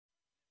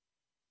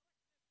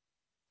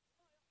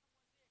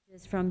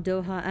From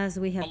Doha, as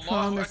we have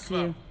promised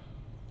you.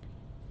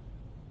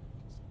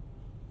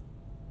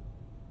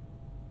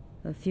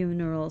 A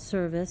funeral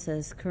service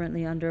is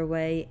currently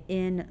underway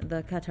in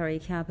the Qatari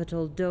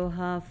capital,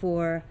 Doha,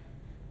 for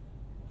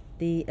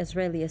the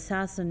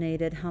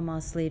Israeli-assassinated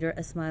Hamas leader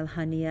Ismail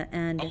Haniyeh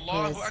and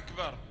his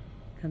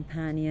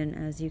companion.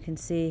 As you can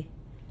see,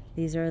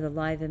 these are the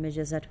live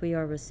images that we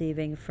are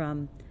receiving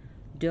from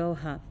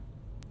Doha.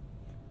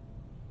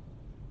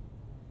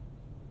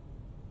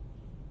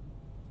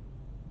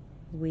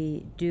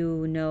 We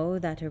do know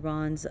that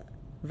Iran's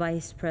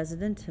Vice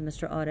President,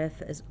 Mr.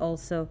 Arif, is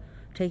also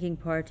taking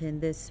part in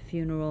this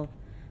funeral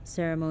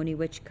ceremony,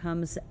 which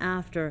comes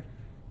after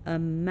a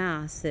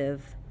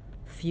massive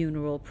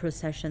funeral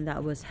procession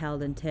that was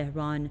held in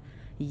Tehran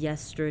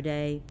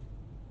yesterday.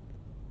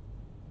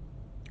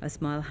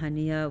 Ismail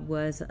Haniyeh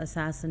was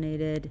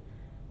assassinated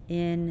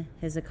in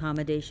his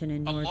accommodation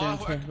in northern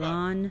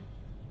Tehran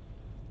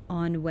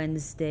on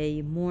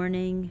Wednesday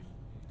morning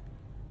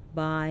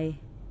by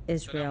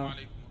Israel.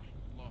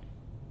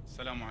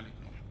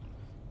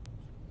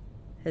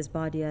 His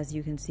body, as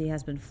you can see,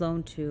 has been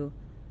flown to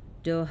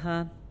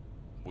Doha,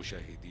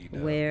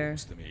 where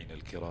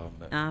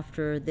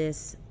after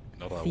this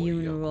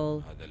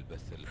funeral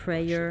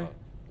prayer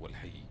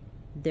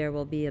there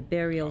will be a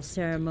burial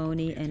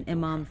ceremony in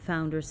Imam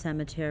Founder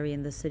Cemetery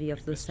in the city of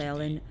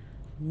Lusail in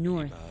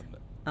north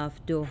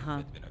of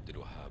Doha.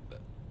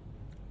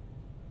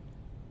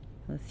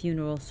 A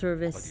funeral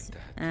service,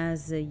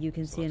 as you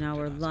can see in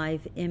our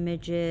live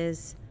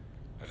images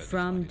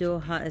from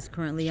Doha, is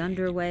currently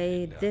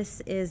underway.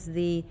 This is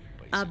the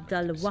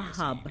Abdul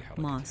Wahab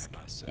Mosque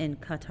in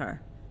Qatar.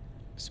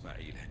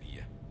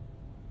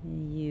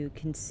 You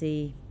can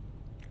see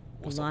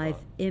the live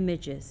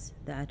images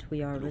that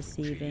we are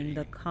receiving.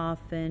 The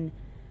coffin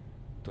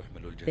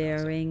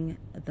bearing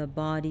the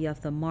body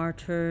of the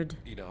martyred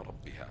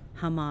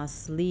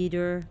Hamas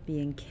leader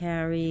being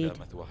carried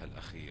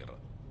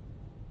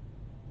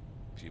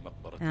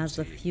as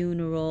the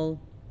funeral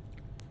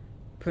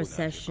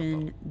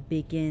procession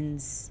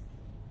begins.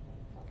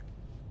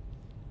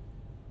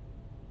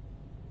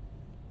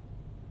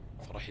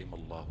 فرحم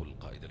الله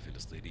القائد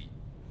الفلسطيني